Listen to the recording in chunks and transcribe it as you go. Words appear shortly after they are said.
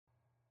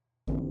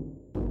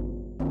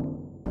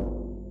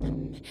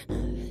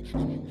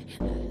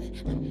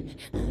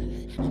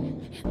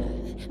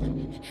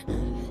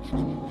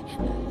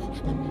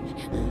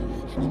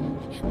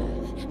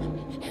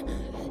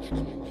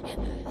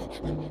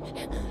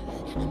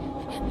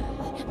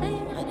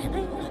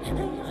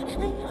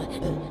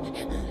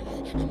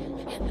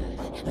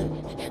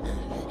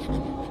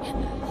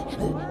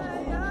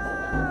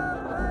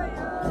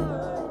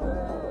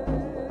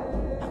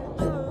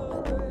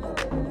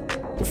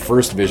The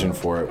first vision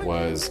for it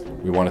was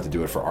we wanted to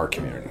do it for our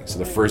community. So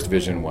the first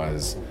vision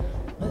was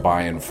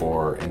buy-in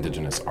for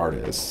Indigenous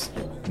artists,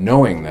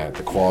 knowing that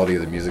the quality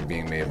of the music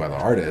being made by the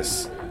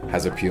artists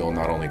has appeal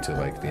not only to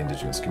like the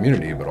Indigenous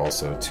community, but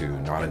also to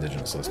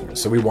non-Indigenous listeners.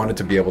 So we wanted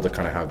to be able to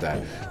kind of have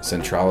that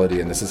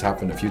centrality, and this has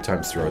happened a few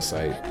times through our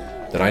site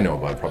that I know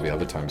about, probably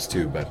other times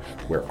too, but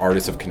where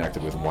artists have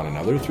connected with one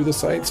another through the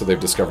site. So they've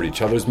discovered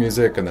each other's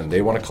music, and then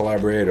they want to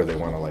collaborate, or they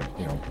want to like,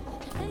 you know,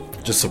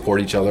 just support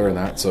each other and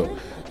that. So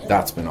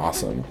that's been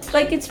awesome.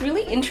 Like, it's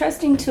really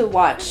interesting to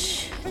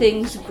watch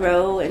things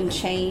grow and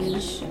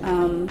change.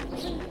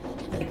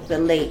 Like the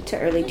late to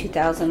early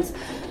 2000s,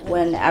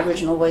 when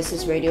Aboriginal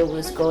Voices Radio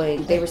was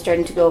going, they were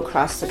starting to go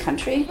across the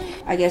country.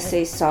 I guess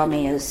they saw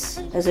me as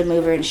a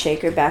mover and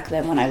shaker back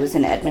then when I was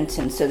in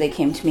Edmonton, so they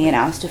came to me and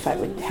asked if I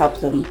would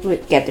help them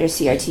get their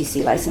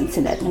CRTC license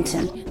in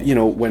Edmonton. You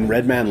know, when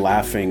Red Man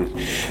Laughing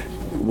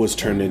was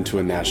turned into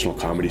a national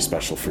comedy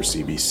special for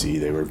CBC,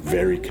 they were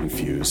very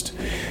confused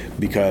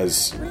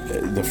because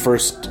the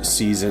first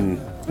season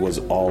was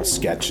all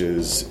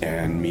sketches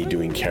and me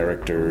doing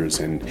characters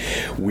and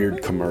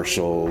weird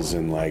commercials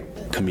and like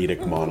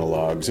comedic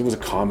monologues. It was a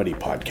comedy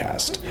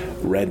podcast,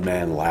 Red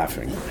Man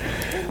Laughing.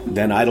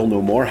 Then Idle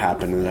No More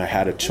happened, and I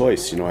had a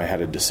choice. You know, I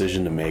had a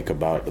decision to make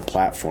about the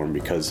platform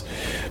because,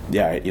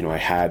 yeah, you know, I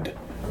had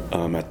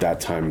at that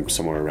time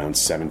somewhere around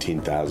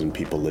 17,000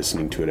 people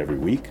listening to it every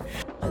week.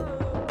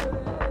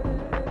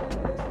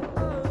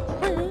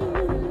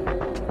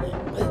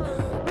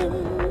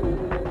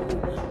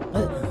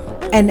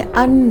 An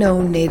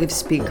unknown native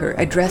speaker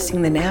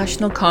addressing the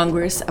National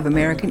Congress of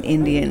American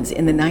Indians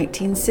in the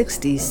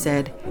 1960s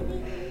said,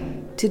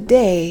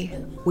 "Today,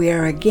 we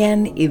are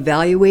again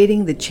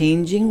evaluating the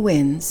changing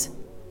winds.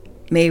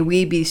 May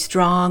we be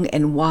strong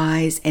and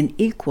wise and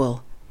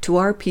equal to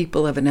our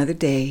people of another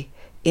day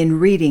in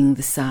reading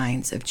the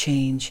signs of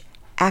change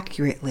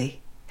accurately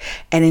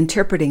and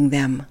interpreting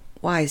them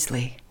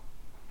wisely."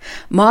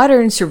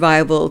 Modern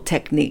survival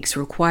techniques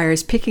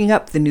requires picking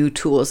up the new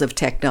tools of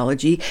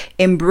technology,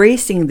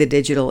 embracing the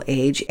digital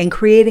age, and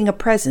creating a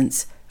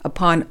presence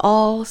upon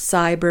all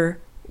cyber,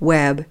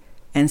 web,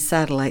 and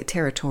satellite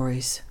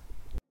territories.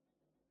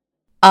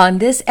 On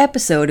this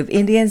episode of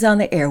Indians on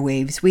the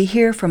Airwaves, we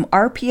hear from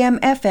RPM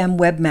FM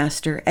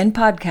webmaster and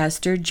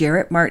podcaster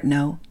Jarrett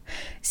Martineau,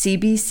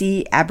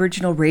 CBC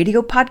Aboriginal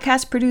radio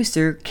podcast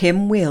producer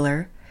Kim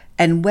Wheeler,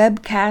 and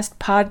webcast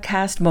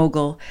podcast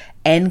mogul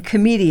and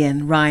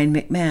comedian Ryan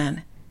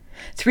McMahon,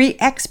 three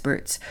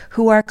experts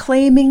who are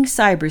claiming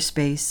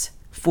cyberspace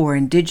for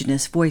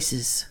Indigenous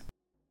voices.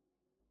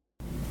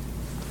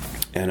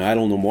 And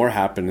Idle No More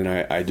happened, and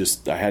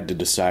I had to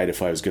decide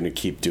if I was going to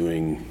keep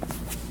doing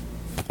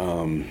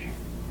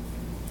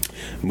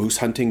moose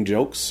hunting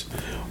jokes,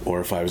 or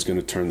if I was going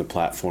to turn the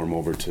platform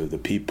over to the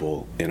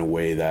people in a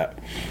way that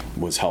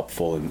was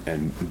helpful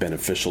and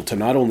beneficial to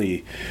not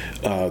only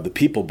the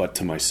people but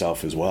to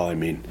myself as well. I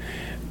mean,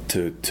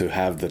 to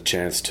have the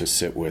chance to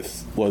sit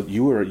with, well,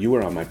 you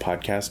were on my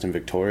podcast in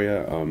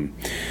Victoria,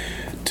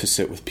 to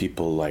sit with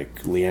people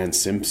like Leanne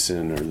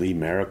Simpson or Lee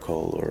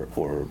Miracle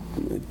or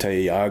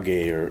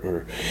Tayage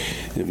or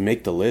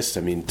make the list.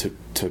 I mean, to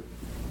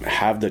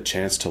have the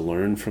chance to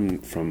learn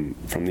from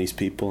these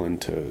people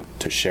and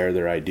to share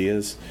their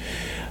ideas.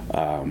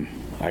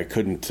 I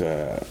couldn't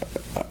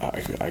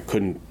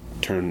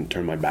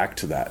turn my back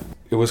to that.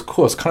 It was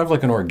cool. It's kind of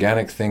like an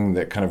organic thing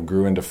that kind of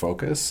grew into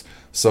focus.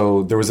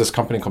 So there was this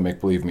company called Make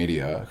Believe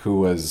Media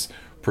who was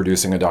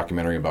producing a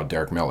documentary about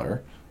Derek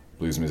Miller,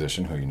 blues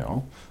musician who you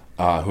know,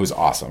 who's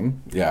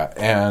awesome. Yeah,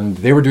 and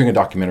they were doing a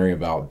documentary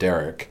about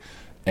Derek,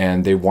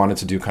 and they wanted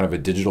to do kind of a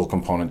digital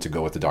component to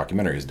go with the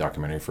documentary. It's a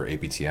documentary for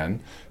APTN,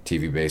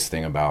 TV-based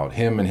thing about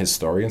him and his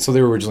story. And so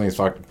they were originally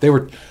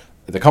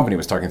the company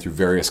was talking through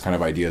various kind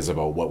of ideas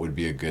about what would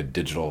be a good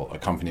digital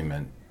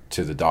accompaniment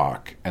to the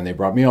doc. And they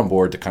brought me on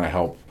board to kind of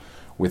help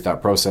with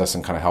that process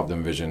and kind of help them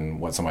envision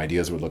what some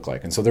ideas would look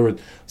like. And so there were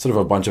sort of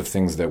a bunch of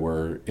things that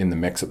were in the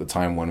mix at the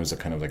time. One was a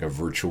kind of like a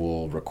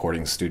virtual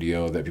recording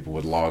studio that people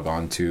would log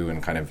on to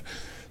and kind of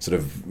sort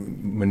of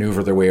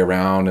maneuver their way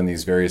around and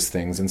these various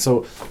things. And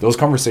so those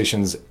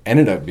conversations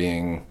ended up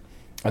being,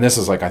 and this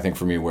is like, I think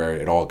for me, where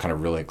it all kind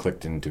of really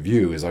clicked into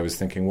view, is I was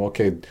thinking, well,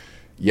 okay,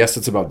 yes,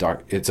 it's about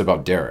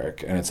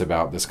Derek and it's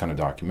about this kind of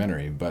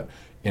documentary, but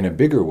in a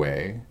bigger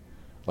way,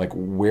 like,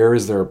 where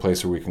is there a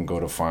place where we can go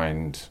to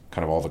find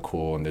kind of all the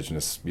cool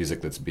Indigenous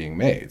music that's being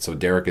made? So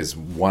Derek is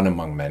one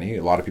among many.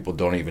 A lot of people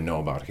don't even know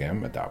about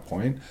him at that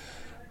point.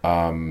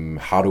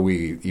 How do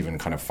we even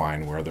kind of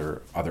find where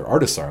other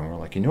artists are? And we're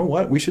like, you know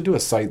what? We should do a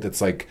site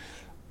that's like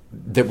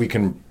that we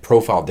can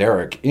profile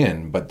Derek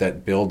in, but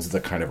that builds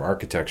the kind of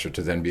architecture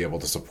to then be able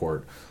to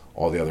support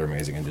all the other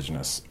amazing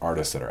Indigenous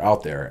artists that are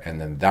out there. And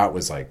then that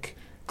was like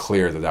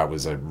clear that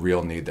was a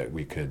real need that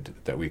we could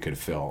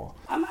fill.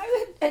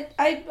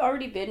 I'd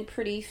already been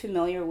pretty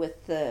familiar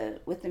with the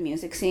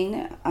music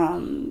scene.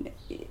 I've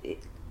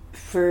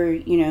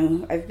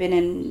been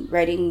in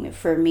writing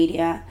for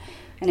media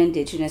and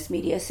Indigenous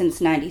media since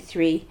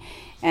 '93,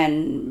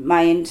 and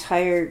my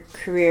entire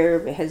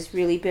career has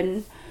really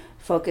been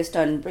focused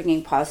on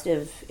bringing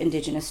positive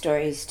Indigenous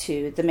stories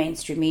to the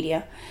mainstream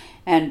media.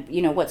 And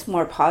what's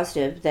more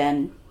positive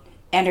than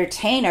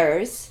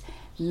entertainers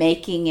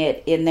making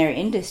it in their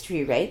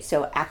industry, right?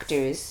 So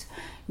actors,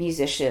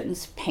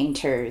 musicians,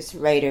 painters,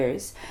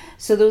 writers.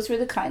 So those were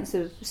the kinds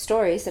of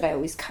stories that I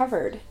always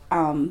covered,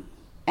 and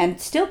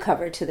still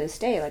cover to this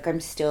day. Like, I'm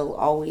still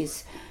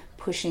always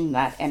pushing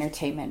that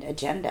entertainment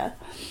agenda.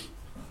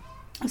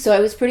 So I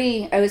was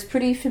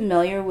pretty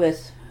familiar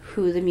with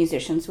who the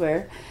musicians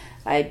were.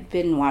 I'd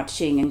been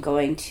watching and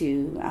going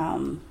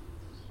to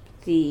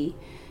the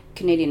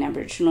Canadian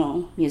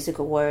Aboriginal Music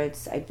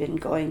Awards. I'd been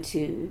going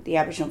to the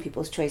Aboriginal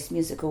People's Choice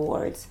Music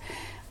Awards.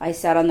 I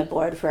sat on the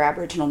board for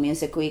Aboriginal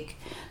Music Week.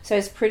 So I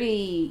was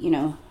pretty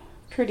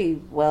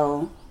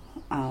well,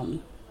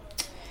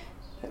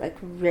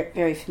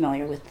 very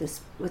familiar with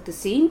the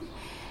scene.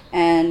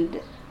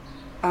 And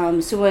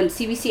so when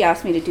CBC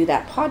asked me to do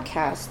that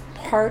podcast,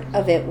 part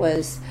of it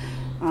was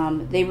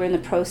they were in the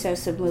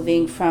process of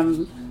moving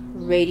from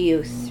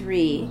Radio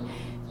 3,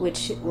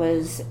 which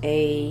was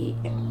a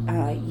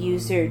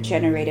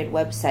user-generated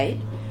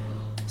website.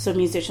 So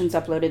musicians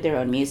uploaded their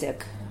own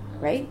music,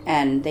 right?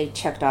 And they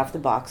checked off the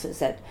boxes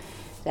that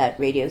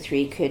Radio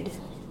 3 could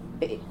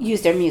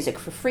use their music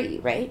for free,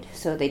 right?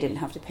 So they didn't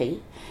have to pay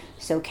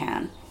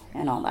SOCAN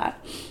and all that.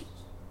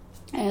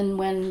 And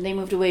when they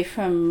moved away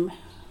from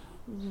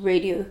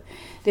Radio...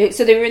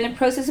 So they were in the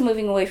process of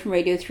moving away from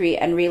Radio 3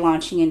 and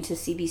relaunching into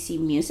CBC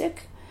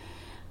Music,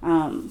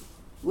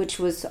 which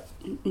was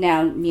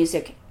now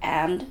Music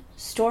and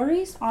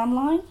Stories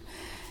online.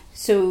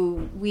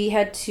 So we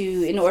had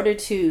to, in order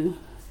to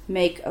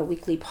make a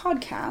weekly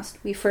podcast,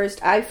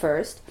 I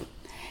first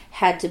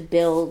had to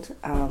build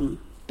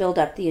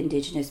up the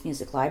Indigenous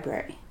Music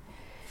Library.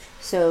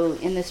 So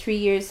in the 3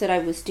 years that I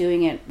was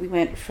doing it, we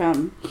went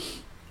from,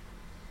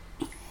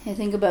 I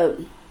think, about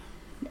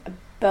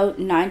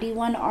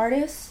 91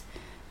 artists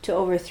to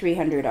over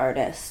 300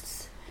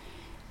 artists.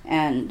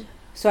 And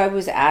so I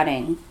was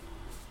adding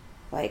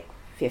like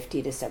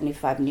 50 to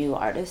 75 new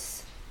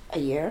artists a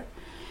year.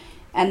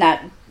 And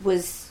that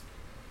was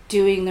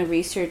doing the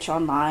research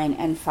online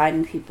and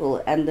finding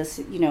people and this,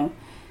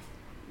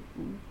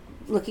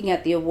 looking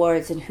at the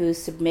awards and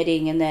who's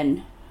submitting and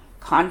then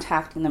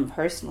contacting them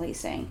personally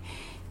saying,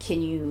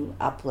 can you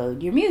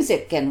upload your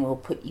music and we'll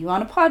put you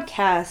on a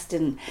podcast,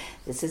 and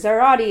this is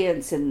our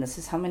audience and this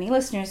is how many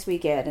listeners we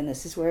get and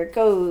this is where it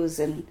goes.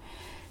 And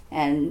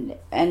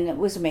it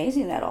was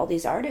amazing that all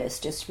these artists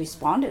just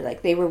responded.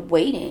 Like, they were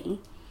waiting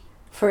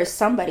for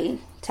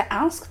somebody to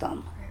ask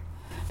them.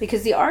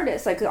 Because the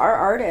artists, like our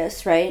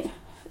artists, right,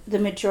 the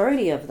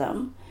majority of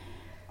them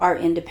are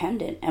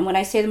independent. And when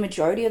I say the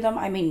majority of them,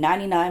 I mean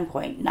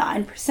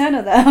 99.9%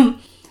 of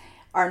them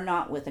are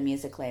not with a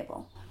music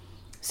label.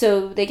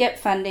 So they get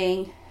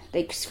funding,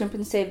 they scrimp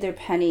and save their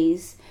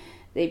pennies,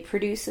 they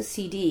produce a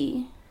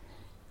CD,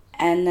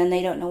 and then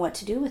they don't know what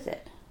to do with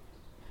it.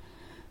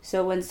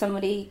 So when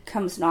somebody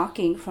comes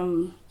knocking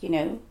from,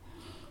 the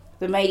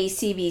mighty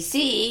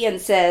CBC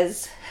and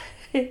says,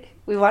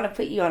 we want to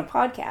put you on a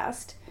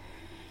podcast,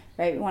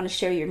 right? We want to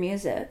share your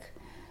music.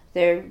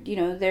 They're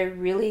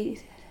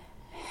really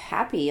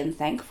happy and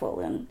thankful.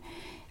 And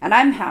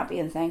I'm happy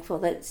and thankful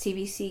that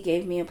CBC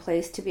gave me a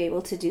place to be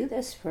able to do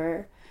this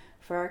for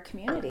our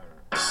community.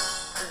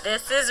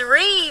 This is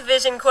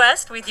Vision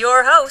Quest with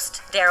your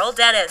host, Daryl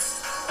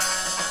Dennis.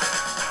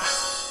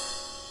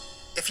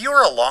 If you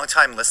are a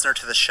longtime listener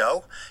to the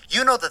show,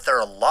 you know that there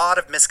are a lot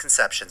of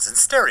misconceptions and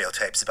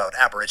stereotypes about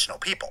Aboriginal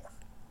people.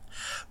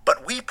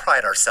 But we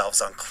pride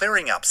ourselves on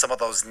clearing up some of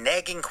those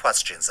nagging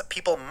questions that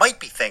people might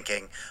be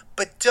thinking,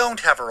 but don't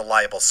have a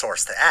reliable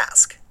source to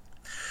ask.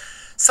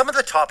 Some of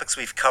the topics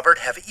we've covered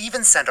have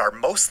even sent our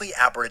mostly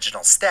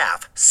Aboriginal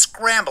staff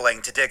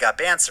scrambling to dig up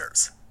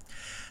answers.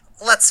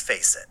 Let's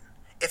face it,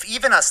 if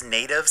even us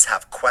natives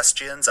have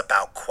questions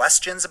about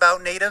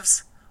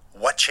natives,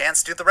 what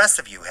chance do the rest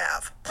of you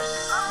have?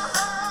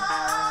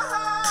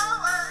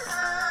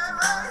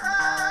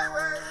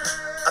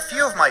 A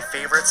few of my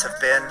favorites have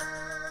been,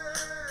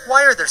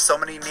 why are there so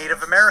many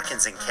Native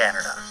Americans in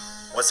Canada?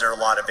 Was there a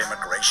lot of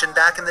immigration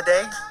back in the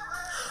day?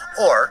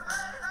 Or,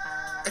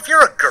 if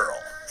you're a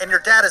girl and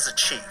your dad is a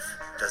chief,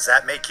 does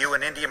that make you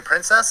an Indian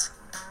princess?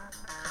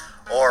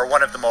 Or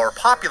one of the more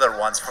popular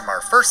ones from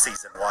our first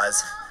season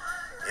was,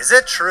 is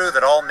it true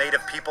that all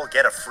Native people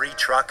get a free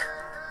truck?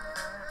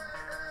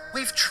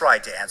 We've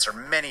tried to answer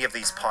many of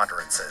these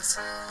ponderances,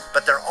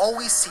 but there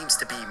always seems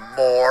to be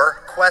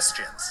more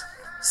questions.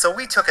 So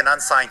we took an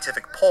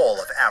unscientific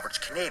poll of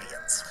average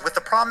Canadians with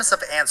the promise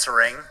of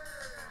answering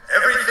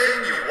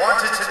Everything you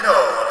wanted to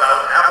know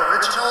about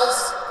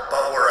Aboriginals,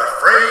 but were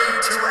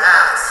afraid to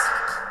ask.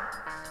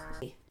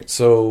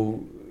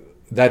 So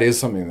that is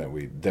something that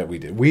we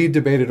did. We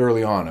debated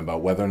early on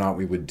about whether or not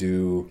we would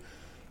do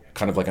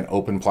kind of like an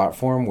open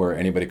platform where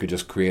anybody could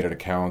just create an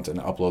account and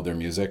upload their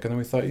music. And then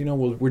we thought,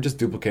 well, we're just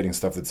duplicating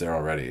stuff that's there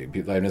already.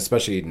 And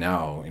especially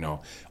now,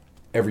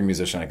 every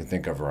musician I can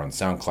think of are on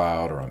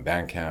SoundCloud or on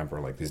Bandcamp or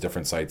like these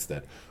different sites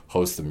that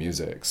host the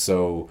music.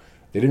 So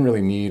they didn't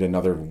really need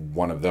another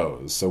one of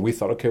those. So we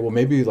thought, okay, well,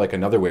 maybe like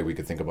another way we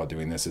could think about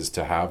doing this is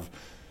to have,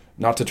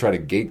 not to try to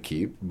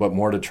gatekeep, but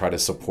more to try to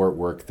support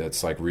work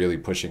that's like really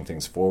pushing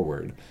things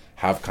forward,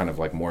 have kind of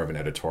like more of an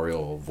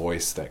editorial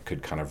voice that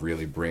could kind of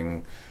really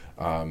bring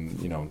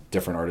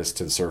different artists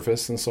to the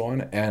surface and so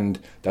on. And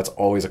that's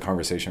always a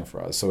conversation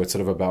for us. So it's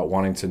sort of about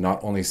wanting to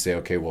not only say,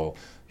 okay, well,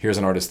 here's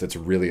an artist that's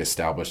really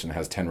established and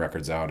has 10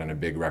 records out and a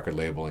big record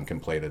label and can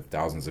play to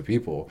thousands of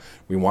people.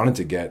 We wanted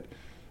to get,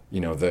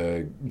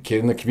 the kid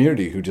in the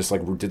community who just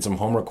like did some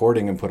home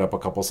recording and put up a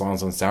couple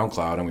songs on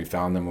SoundCloud, and we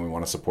found them and we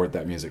want to support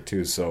that music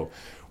too. So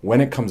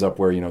when it comes up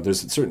where,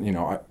 there's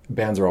certain,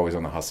 bands are always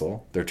on the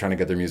hustle. They're trying to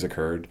get their music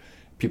heard.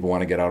 People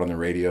want to get out on the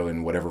radio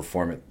in whatever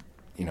form it,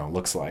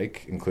 looks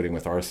like, including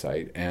with our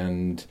site.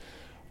 And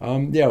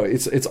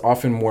it's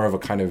often more of a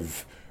kind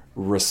of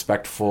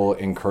respectful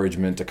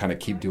encouragement to kind of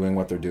keep doing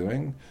what they're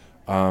doing.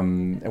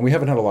 And we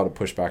haven't had a lot of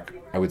pushback,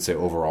 I would say,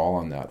 overall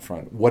on that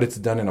front. What it's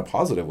done in a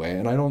positive way,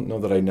 and I don't know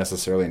that I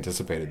necessarily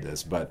anticipated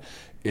this, but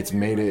it's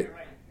made it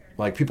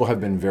like people have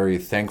been very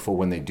thankful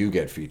when they do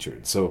get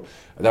featured. So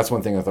that's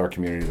one thing with our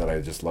community that I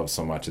just love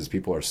so much is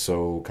people are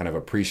so kind of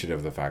appreciative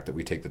of the fact that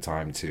we take the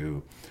time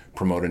to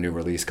promote a new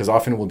release, because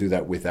often we'll do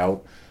that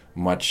without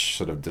much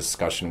sort of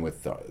discussion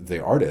with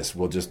the artist.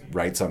 We'll just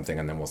write something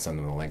and then we'll send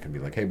them the link and be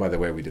like, hey, by the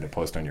way, we did a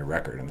post on your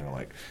record. And they're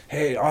like,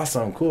 hey,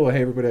 awesome, cool.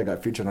 Hey, everybody, I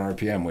got featured on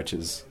RPM, which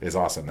is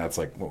awesome. That's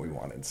like what we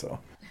wanted. So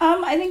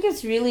I think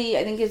it's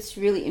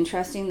really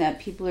interesting that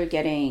people are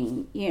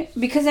getting,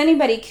 because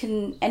anybody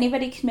can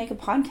make a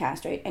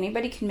podcast, right?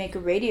 Anybody can make a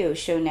radio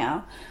show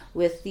now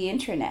with the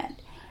internet,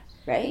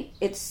 right?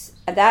 It's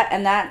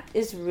that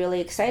is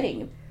really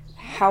exciting.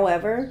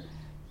 However,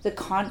 the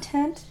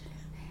content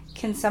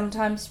can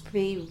sometimes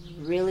be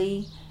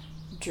really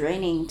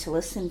draining to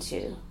listen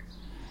to.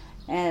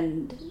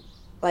 And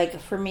like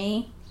for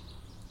me,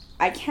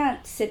 I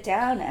can't sit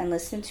down and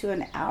listen to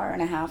an hour and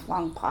a half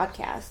long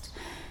podcast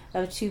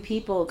of two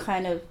people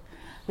kind of,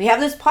 we have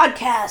this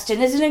podcast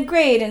and isn't it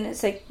great? And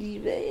it's like,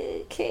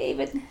 okay,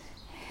 but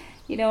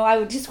I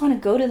would just want to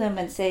go to them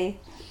and say,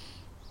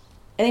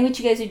 I think what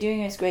you guys are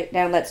doing is great.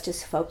 Now let's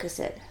just focus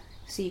it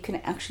so you can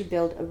actually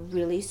build a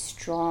really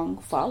strong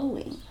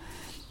following.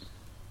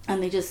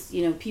 And they just,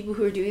 people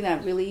who are doing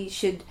that really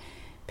should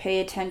pay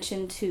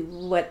attention to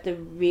what the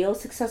real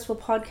successful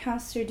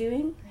podcasts are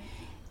doing,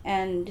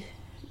 and,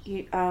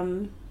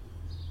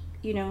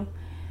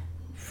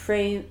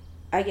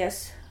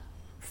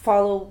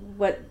 follow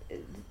what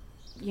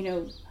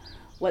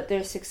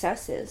their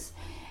success is.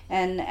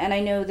 And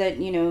I know that,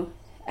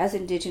 as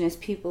Indigenous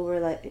people, we're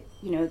like,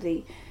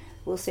 they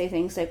will say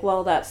things like,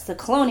 well, that's the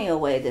colonial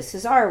way, this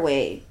is our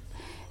way.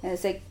 And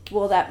it's like,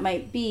 well, that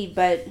might be,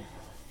 but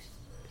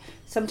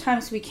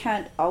sometimes we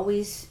can't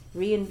always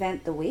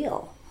reinvent the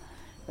wheel,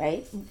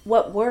 right?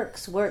 What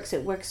works.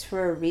 It works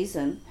for a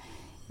reason.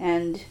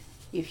 And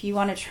if you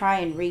want to try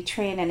and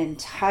retrain an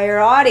entire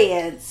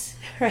audience,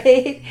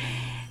 right,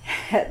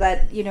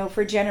 that,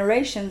 for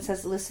generations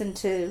has listened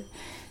to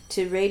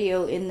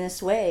radio in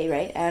this way,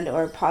 right, and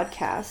or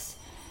podcasts.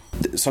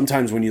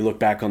 Sometimes when you look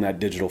back on that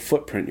digital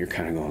footprint, you're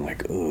kind of going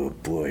like, oh,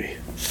 boy.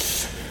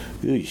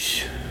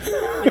 It's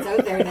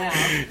out there now.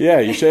 Yeah,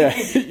 you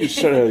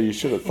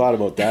should have thought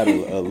about that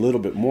a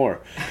little bit more.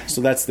 So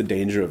that's the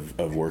danger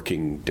of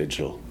working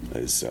digital.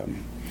 Is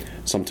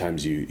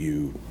sometimes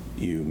you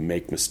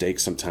make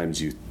mistakes. Sometimes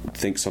you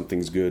think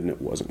something's good and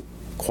it wasn't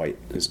quite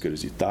as good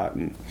as you thought,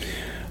 and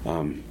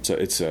so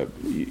it's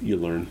you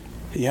learn.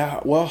 Yeah,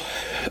 well,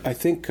 I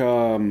think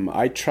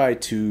I try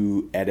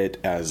to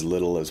edit as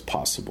little as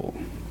possible,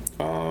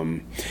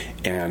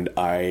 and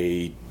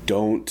I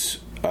don't.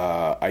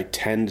 I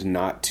tend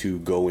not to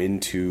go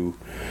into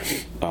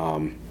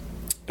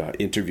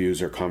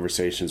interviews or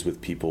conversations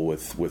with people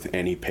with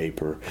any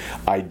paper.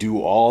 I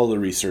do all the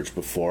research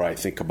before I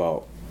think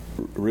about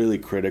really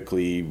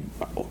critically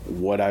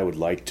what I would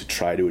like to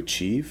try to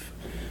achieve,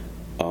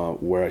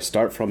 where I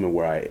start from and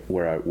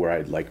where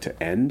I'd like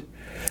to end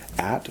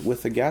at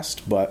with a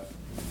guest. But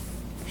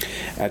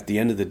at the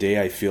end of the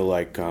day, I feel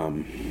like I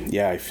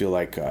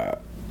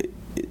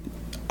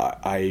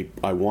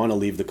want to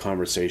leave the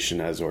conversation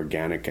as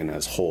organic and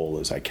as whole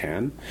as I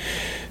can.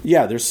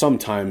 Yeah, there's some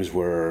times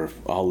where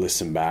I'll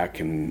listen back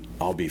and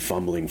I'll be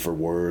fumbling for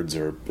words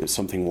or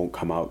something won't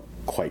come out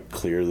quite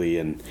clearly,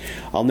 and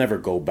I'll never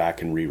go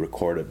back and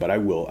re-record it, but I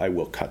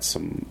will cut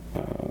some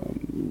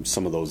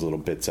of those little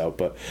bits out.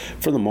 But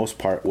for the most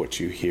part, what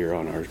you hear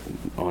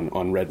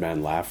on Red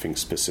Man Laughing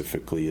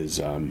specifically is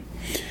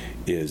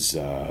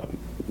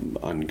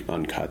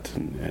uncut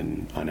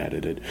and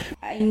unedited.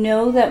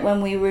 know that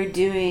when we were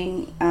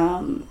doing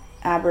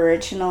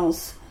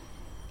Aboriginals,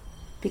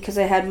 because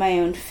I had my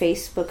own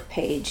Facebook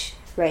page,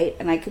 right,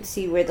 and I could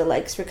see where the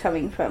likes were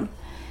coming from.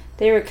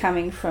 They were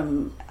coming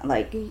from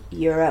like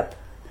Europe,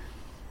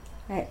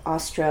 right,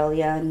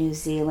 Australia, New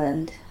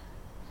Zealand.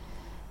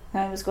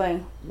 And I was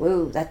going,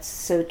 whoa, that's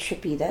so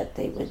trippy that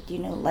they would,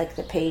 like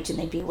the page and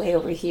they'd be way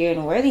over here.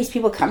 And where are these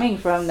people coming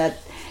from that,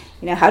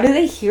 how do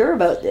they hear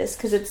about this?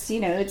 Because it's,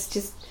 it's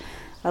just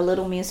a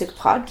little music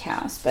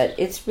podcast. But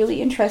it's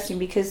really interesting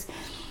because,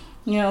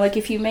 like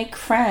if you make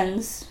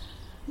friends,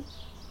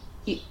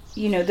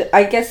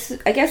 I guess,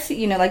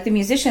 like the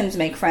musicians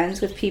make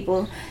friends with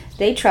people,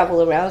 they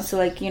travel around. So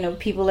like,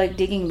 people like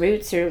Digging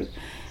Roots are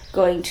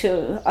going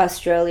to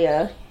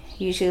Australia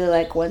usually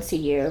like once a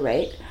year,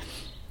 right?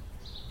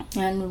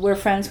 And we're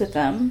friends with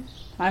them.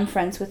 I'm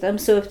friends with them.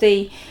 So if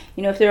they,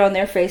 if they're on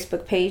their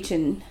Facebook page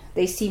and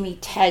they see me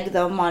tag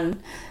them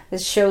on the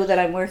show that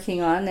I'm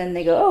working on, then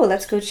they go, oh,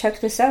 let's go check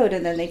this out.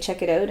 And then they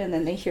check it out, and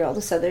then they hear all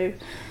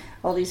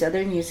these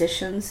other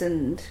musicians,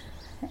 and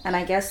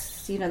I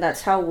guess,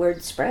 that's how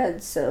word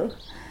spreads. So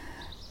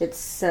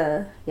it's,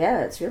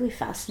 it's really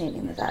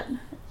fascinating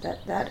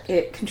that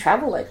it can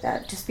travel like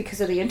that just because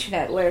of the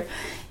internet, where,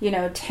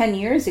 10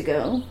 years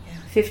ago,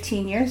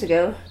 15 years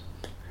ago,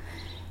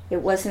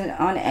 it wasn't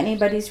on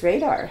anybody's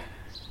radar.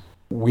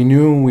 We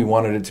knew we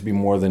wanted it to be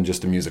more than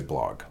just a music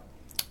blog.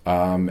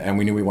 And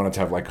we knew we wanted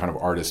to have like kind of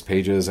artist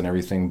pages and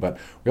everything, but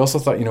we also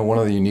thought, one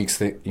of the unique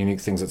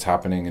things that's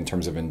happening in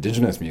terms of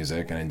Indigenous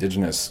music and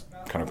Indigenous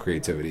kind of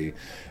creativity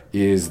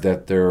is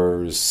that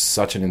there's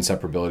such an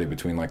inseparability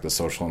between like the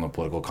social and the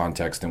political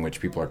context in which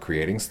people are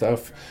creating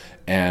stuff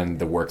and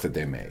the work that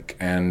they make.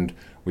 And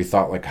we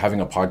thought like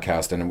having a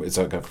podcast, and it's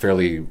like a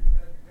fairly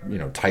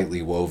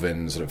tightly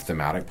woven sort of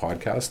thematic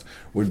podcast,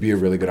 would be a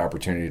really good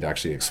opportunity to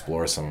actually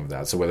explore some of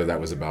that. So whether that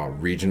was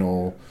about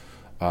regional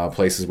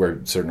places where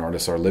certain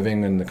artists are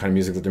living and the kind of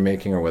music that they're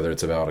making, or whether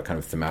it's about a kind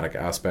of thematic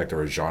aspect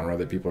or a genre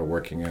that people are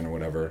working in or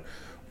whatever,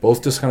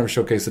 both just kind of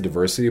showcase the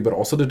diversity, but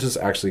also to just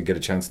actually get a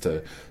chance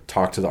to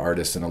talk to the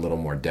artist in a little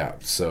more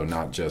depth. So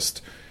not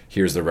just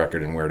here's the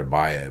record and where to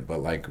buy it, but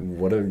like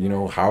what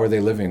are, how are they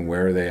living,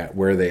 where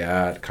are they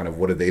at, kind of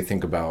what do they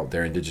think about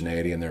their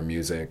indigeneity and their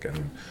music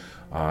and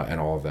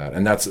all of that.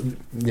 And that's,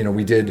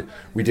 we did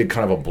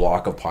kind of a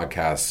block of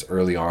podcasts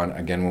early on,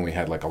 again, when we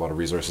had like a lot of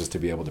resources to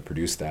be able to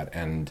produce that.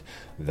 And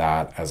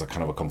that as a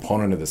kind of a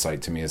component of the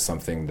site, to me, is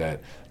something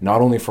that not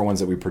only for ones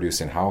that we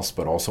produce in-house,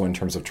 but also in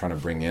terms of trying to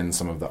bring in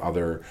some of the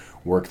other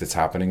work that's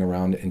happening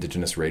around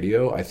Indigenous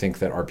radio. I think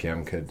that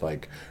RPM could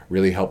like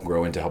really help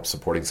grow into help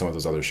supporting some of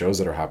those other shows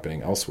that are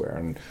happening elsewhere.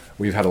 And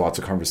we've had lots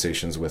of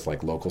conversations with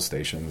like local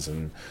stations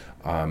and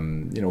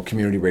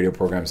community radio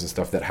programs and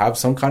stuff that have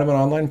some kind of an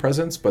online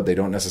presence, but they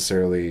don't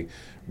necessarily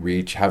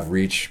have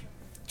reach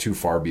too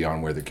far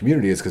beyond where the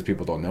community is because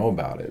people don't know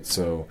about it.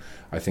 So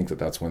I think that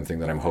that's one thing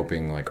that I'm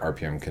hoping like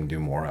RPM can do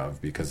more of,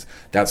 because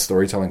that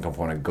storytelling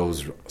component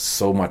goes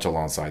so much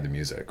alongside the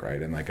music, right?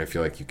 And like I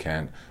feel like you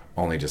can't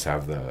only just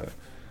have the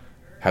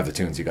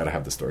tunes, you got to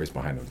have the stories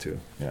behind them too.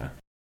 Yeah.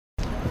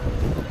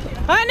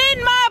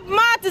 Anin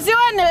ma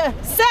tzion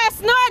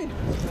ses non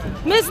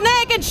mis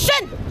naked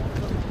shin.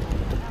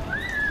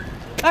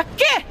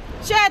 Okay,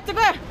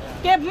 chatga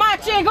get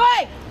marching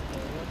away.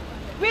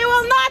 We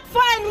will not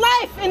find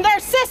life in their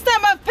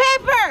system of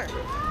paper.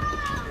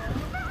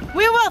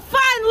 We will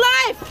find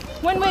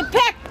life when we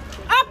pick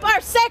up our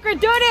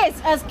sacred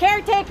duties as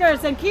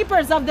caretakers and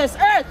keepers of this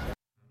earth.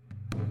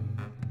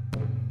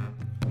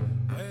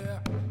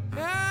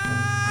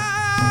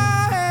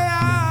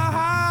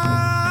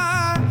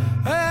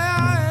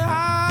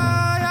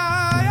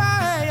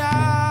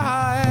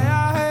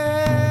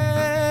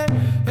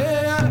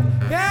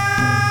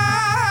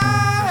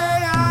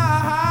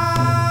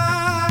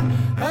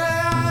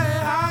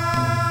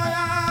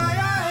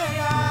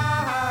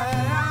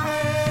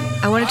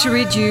 I wanted to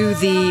read you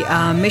the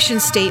mission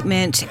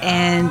statement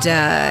and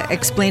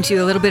explain to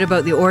you a little bit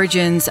about the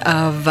origins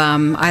of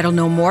Idle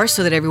No More,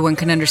 so that everyone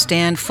can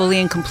understand fully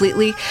and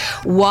completely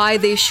why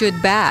they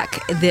should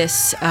back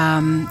this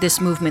this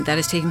movement that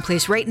is taking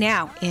place right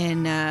now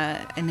in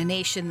a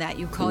nation that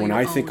you call your own. When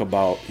I think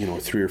about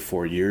 3 or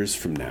 4 years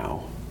from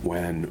now,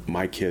 when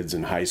my kid's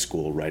in high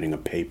school writing a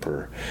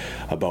paper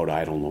about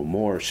Idle No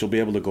More, she'll be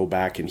able to go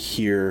back and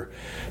hear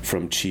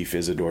from Chief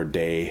Isidore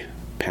Day,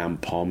 Pam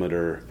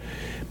Palmater,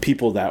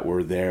 people that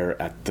were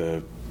there at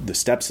the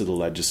steps of the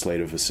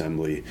Legislative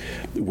Assembly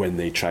when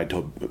they tried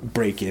to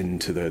break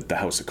into the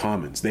House of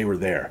Commons. They were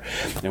there,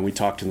 and we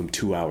talked to them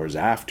 2 hours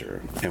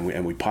after,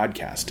 and we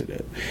podcasted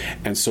it.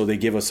 And so they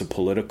give us a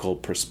political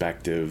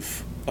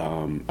perspective,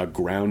 a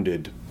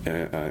grounded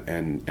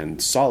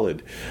and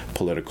solid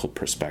political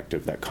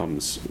perspective that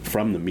comes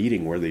from the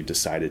meeting where they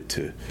decided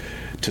to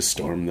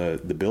storm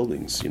the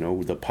buildings. The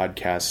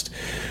podcast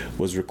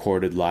was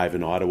recorded live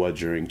in Ottawa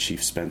during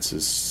Chief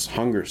Spence's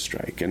hunger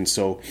strike, and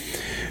so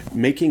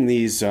making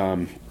these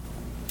archives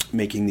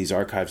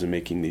and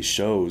making these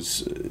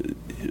shows,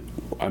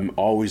 I'm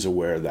always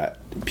aware that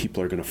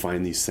people are going to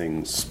find these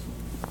things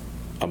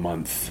a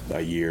month,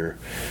 a year,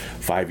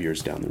 5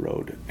 years down the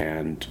road.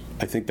 And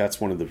I think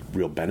that's one of the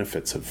real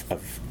benefits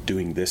of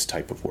doing this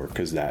type of work,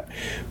 is that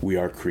we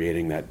are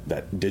creating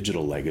that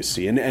digital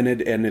legacy. And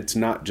it's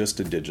not just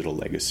a digital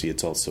legacy.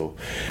 It's also,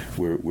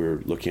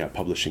 we're looking at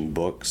publishing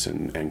books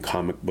and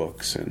comic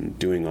books and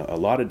doing a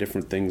lot of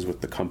different things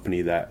with the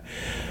company that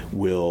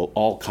will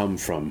all come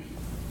from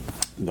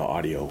the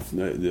audio,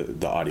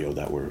 the audio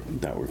that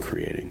we're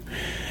creating.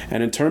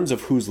 And in terms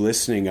of who's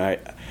listening, I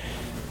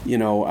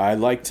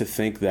like to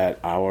think that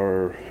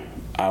our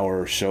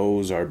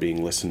shows are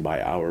being listened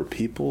by our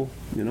people,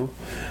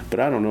 but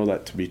I don't know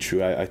that to be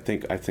true. I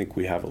think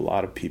we have a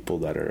lot of people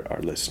that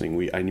are listening.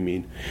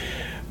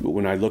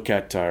 When I look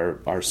at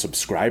our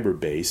subscriber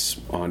base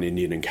on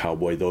Indian and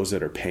Cowboy, those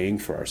that are paying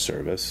for our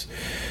service,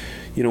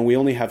 we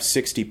only have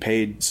 60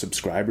 paid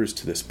subscribers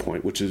to this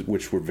point,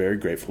 which we're very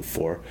grateful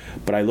for.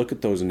 But I look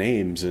at those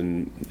names,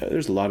 and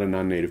there's a lot of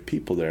non-native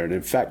people there. And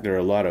in fact, there are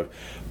a lot of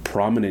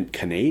prominent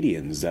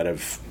Canadians that have,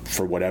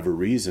 for whatever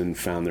reason,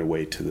 found their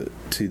way to the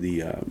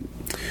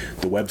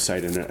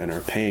website and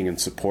are paying and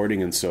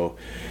supporting. And so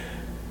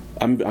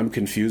I'm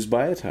confused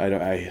by it.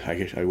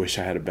 I wish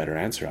I had a better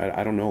answer.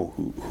 I don't know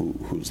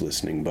who's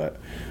listening, but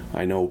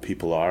I know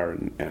people are,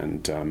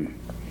 and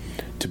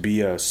to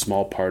be a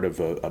small part of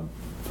a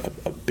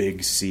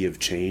big sea of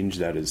change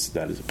that is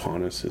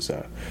upon us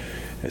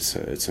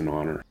it's an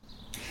honor.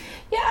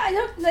 Yeah,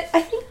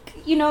 I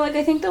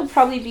think there'll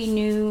probably be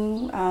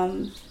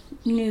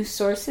new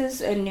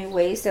sources and new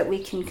ways that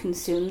we can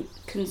consume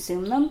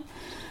them.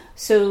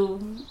 So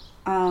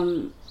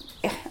I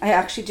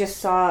actually just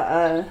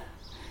saw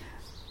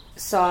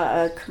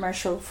a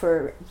commercial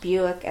for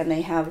Buick, and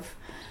they have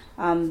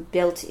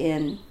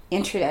built-in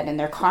internet in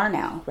their car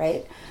now,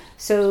 right?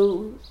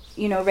 So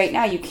right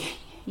now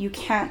you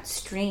can't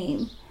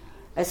stream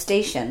a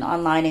station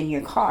online in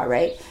your car,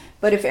 right?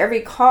 But if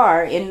every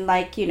car in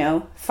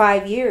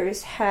 5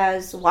 years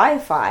has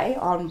Wi-Fi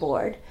on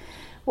board,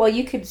 well,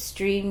 you can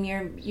stream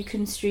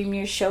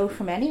your show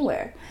from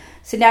anywhere.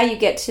 So now you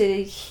get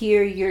to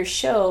hear your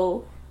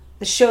show,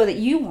 the show that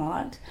you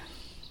want,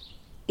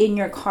 in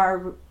your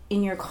car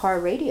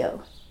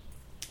radio.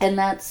 And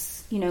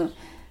that's going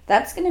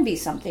to be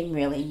something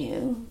really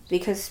new,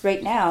 because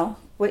right now,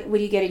 what do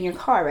you get in your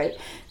car, right?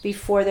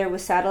 Before there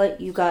was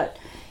satellite, you got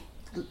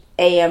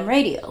AM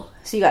radio.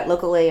 So you got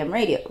local AM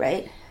radio,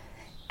 right?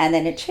 And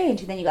then it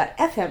changed, and then you got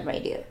FM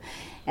radio.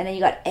 And then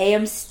you got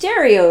AM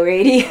stereo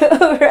radio,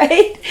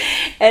 right?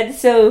 And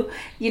so,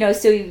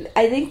 so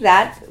I think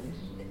that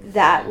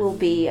will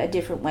be a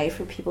different way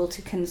for people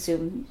to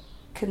consume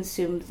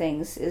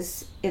things,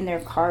 is in their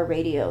car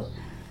radio,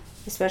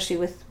 especially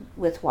with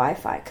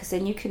Wi-Fi, because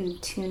then you can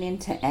tune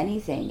into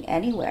anything,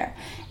 anywhere.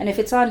 And if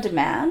it's on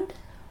demand,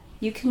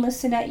 you can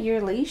listen at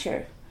your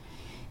leisure.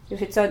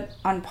 If it's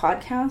on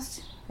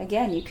podcast,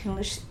 again, you can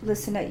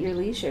listen at your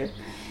leisure.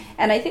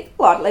 And I think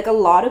a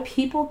lot of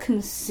people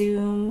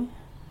consume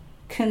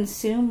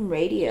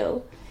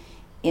radio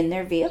in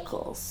their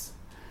vehicles.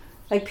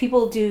 Like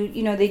people do,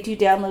 they do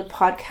download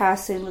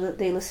podcasts, and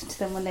they listen to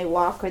them when they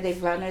walk or they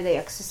run or they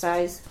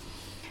exercise.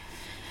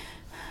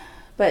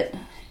 But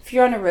if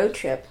you're on a road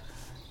trip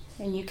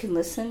and you can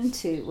listen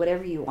to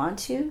whatever you want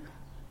to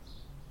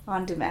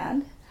on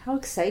demand, how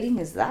exciting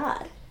is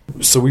that?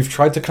 So we've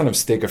tried to kind of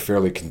stake a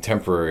fairly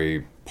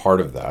contemporary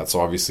part of that. So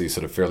obviously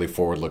sort of fairly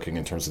forward-looking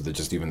in terms of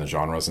even the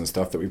genres and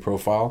stuff that we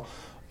profile,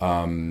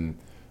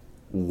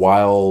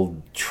 while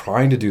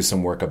trying to do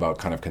some work about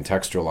kind of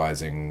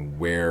contextualizing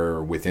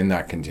where within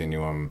that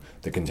continuum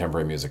the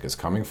contemporary music is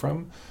coming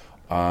from.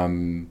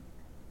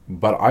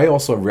 But I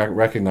also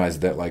recognize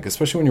that,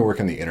 especially when you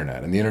work on the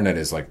internet, and the internet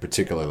is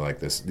particularly like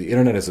this, the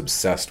internet is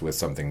obsessed with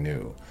something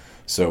new.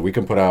 So we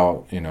can put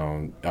out,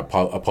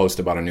 a post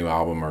about a new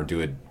album or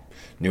do a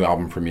new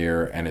album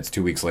premiere, and it's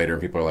 2 weeks later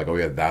and people are like, oh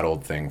yeah, that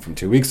old thing from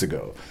 2 weeks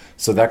ago.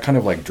 So that kind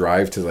of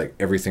drive to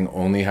everything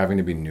only having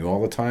to be new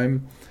all the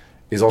time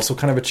is also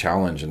kind of a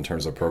challenge in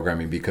terms of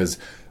programming, because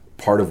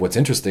part of what's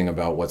interesting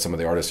about what some of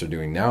the artists are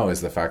doing now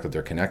is the fact that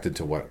they're connected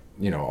to what,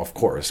 of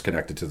course,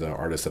 connected to the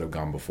artists that have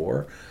gone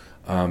before.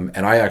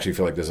 And I actually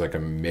feel like there's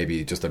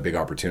maybe just a big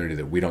opportunity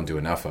that we don't do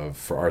enough of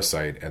for our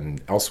site and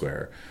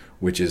elsewhere,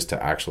 which is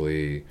to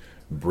actually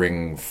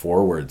bring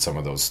forward some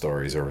of those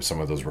stories or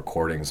some of those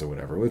recordings or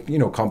whatever with,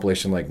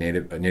 compilation like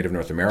Native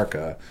North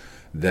America,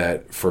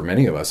 that for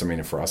many of us,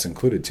 for us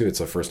included too, it's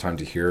the first time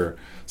to hear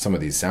some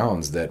of these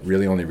sounds that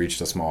really only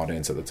reached a small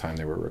audience at the time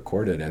they were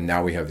recorded. And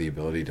now we have the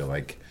ability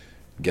to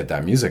get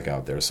that music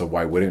out there. So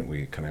why wouldn't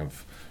we kind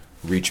of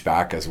reach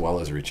back as well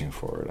as reaching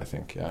forward, I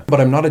think, yeah. But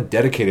I'm not a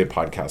dedicated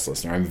podcast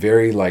listener. I'm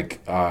very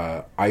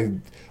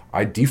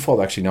I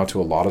default actually now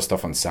to a lot of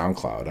stuff on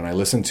SoundCloud, and I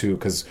listen to,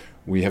 because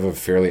we have a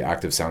fairly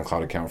active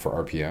SoundCloud account for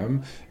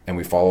RPM, and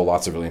we follow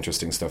lots of really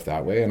interesting stuff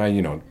that way. And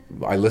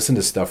I listen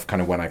to stuff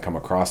kind of when I come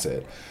across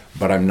it,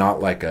 but I'm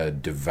not a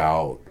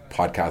devout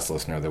podcast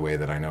listener the way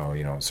that I know,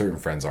 certain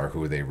friends are,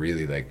 who they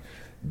really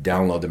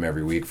download them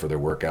every week for their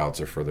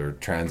workouts or for their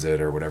transit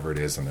or whatever it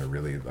is, and they're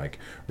really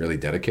really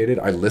dedicated.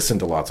 I listen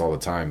to lots all the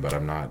time, but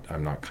I'm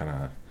not kind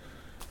of,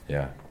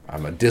 yeah.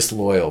 I'm a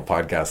disloyal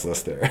podcast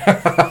listener.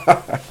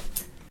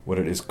 What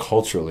it is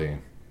culturally.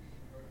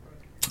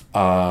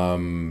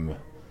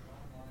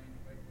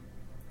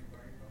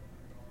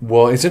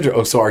 Well, it's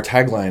interesting. So our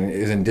tagline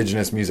is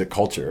Indigenous music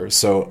culture.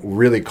 So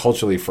really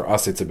culturally for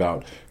us, it's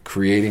about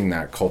creating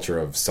that culture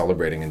of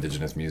celebrating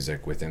Indigenous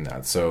music within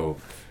that. So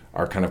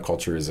our kind of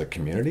culture is a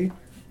community,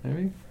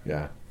 maybe?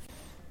 Yeah.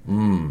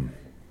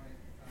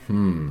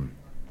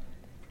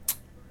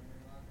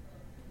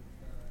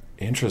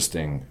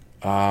 Interesting.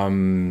 I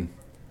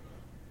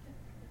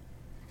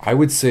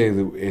would say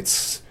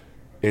that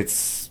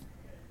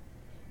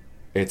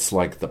it's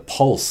like the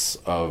pulse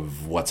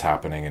of what's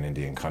happening in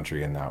Indian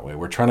country in that way.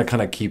 We're trying to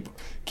kind of keep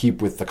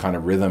with the kind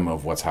of rhythm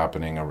of what's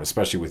happening,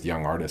 especially with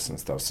young artists and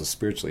stuff. So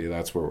spiritually,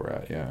 that's where we're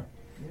at. Yeah.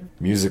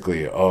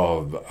 Musically,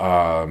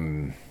 I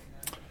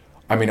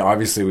mean,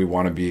 obviously we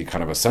want to be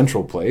kind of a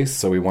central place.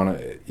 So we want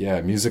to,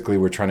 musically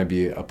we're trying to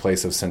be a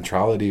place of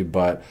centrality,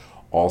 but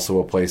also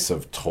a place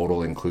of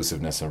total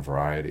inclusiveness and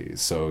variety.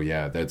 So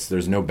yeah,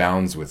 there's no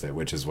bounds with it,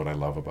 which is what I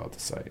love about the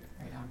site.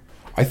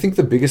 I think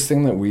the biggest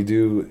thing that we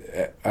do,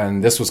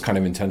 and this was kind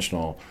of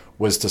intentional,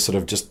 was to sort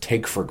of just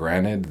take for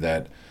granted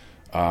that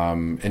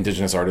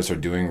Indigenous artists are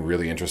doing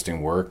really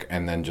interesting work,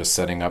 and then just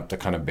setting up the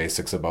kind of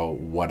basics about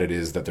what it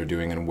is that they're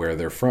doing and where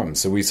they're from.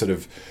 So we sort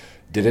of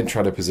didn't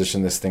try to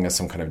position this thing as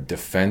some kind of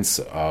defense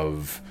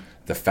of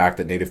the fact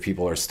that Native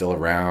people are still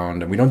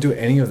around, and we don't do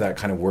any of that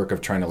kind of work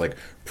of trying to like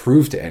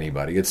prove to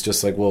anybody. It's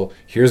just like, well,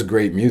 here's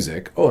great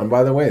music. Oh, and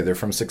by the way, they're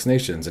from Six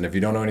Nations, and if you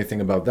don't know anything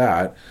about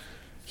that,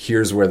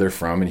 here's where they're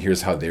from and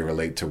here's how they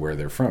relate to where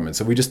they're from. And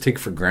so we just take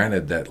for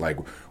granted that like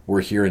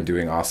we're here and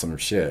doing awesome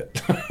shit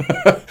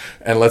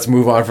and let's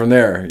move on from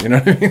there. You know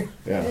what I mean?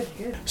 Yeah.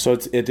 So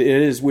it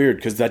is weird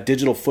because that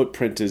digital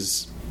footprint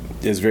is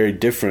very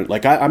different.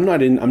 Like I'm not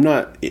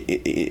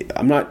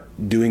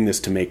doing this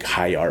to make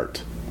high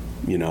art,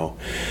 you know.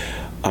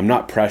 I'm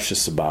not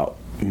precious about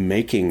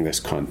making this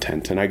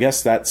content. And I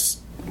guess that's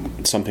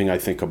something I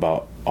think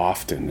about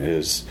often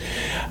is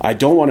I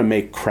don't want to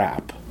make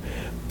crap.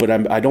 But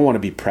I don't want to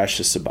be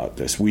precious about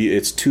this.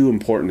 It's too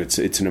important.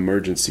 It's an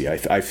emergency.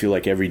 I feel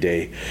like every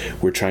day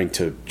we're trying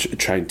to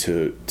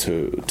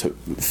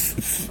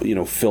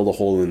fill the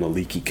hole in the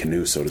leaky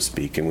canoe, so to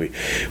speak. And we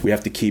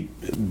have to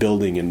keep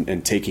building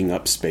and taking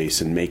up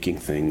space and making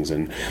things.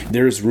 And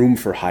there is room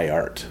for high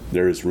art.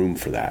 There is room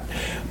for that.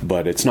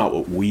 But it's not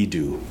what we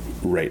do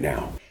right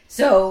now.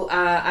 So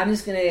I'm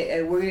just I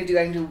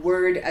can do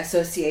word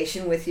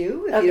association with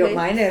you, if you don't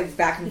mind,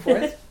 back and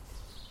forth.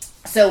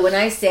 So when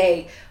I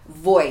say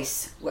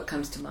voice, what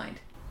comes to mind?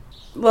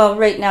 Well,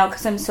 right now,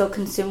 because I'm so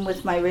consumed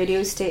with my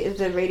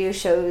the radio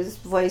shows,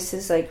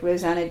 voices like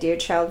Rosanna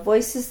Deerchild,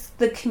 voice is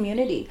the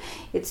community.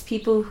 It's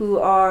people who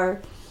are,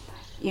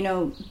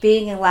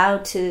 being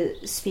allowed to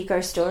speak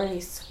our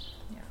stories.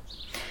 Yeah.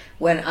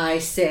 When I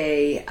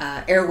say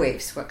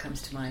airwaves, what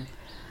comes to mind?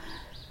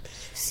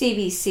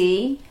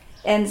 CBC,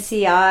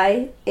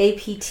 NCI,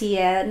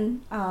 APTN.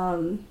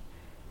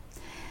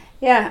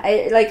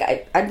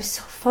 I'm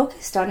so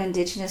focused on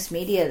Indigenous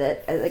media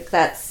that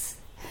that's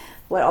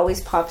what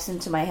always pops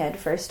into my head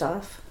first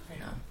off.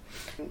 Yeah.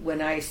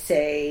 When I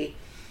say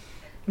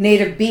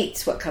Native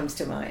beats, what comes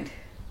to mind?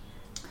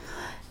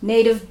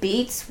 Native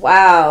beats,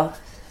 wow.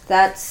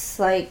 That's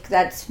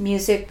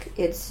music,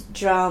 it's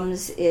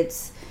drums,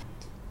 it's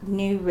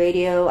new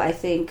radio. I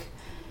think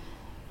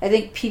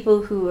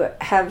people who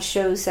have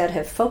shows that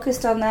have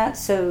focused on that.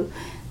 So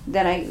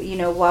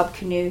then Wab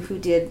Canoe, who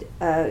did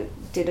a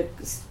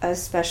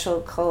special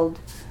called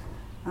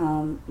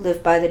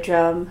Live by the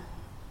Drum.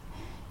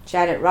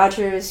 Janet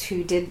Rogers,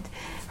 who did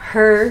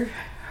her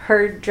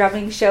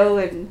drumming show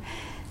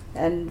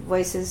and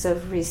Voices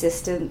of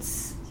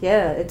Resistance.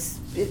 Yeah, it's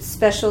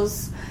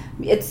specials.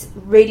 It's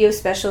radio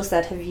specials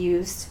that have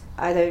used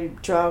either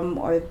drum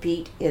or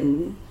beat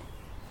in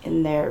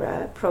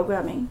their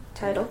programming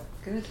title.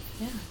 Good.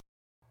 Yeah.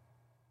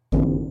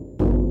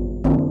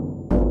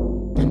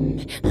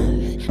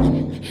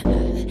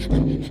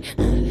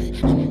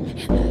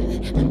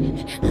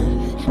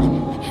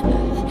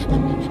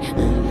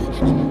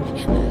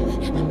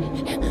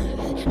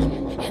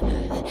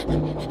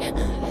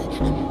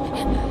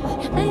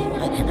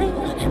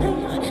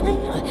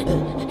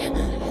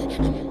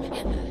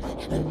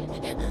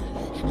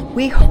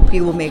 We hope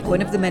you will make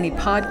one of the many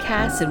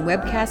podcasts and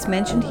webcasts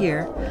mentioned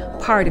here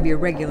part of your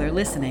regular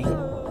listening.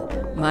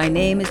 My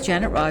name is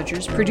Janet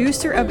Rogers,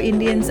 producer of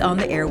Indians on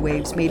the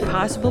Airwaves, made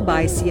possible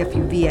by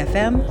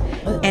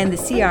CFUV-FM and the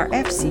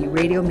CRFC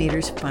Radio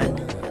Meters Fund.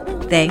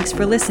 Thanks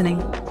for listening.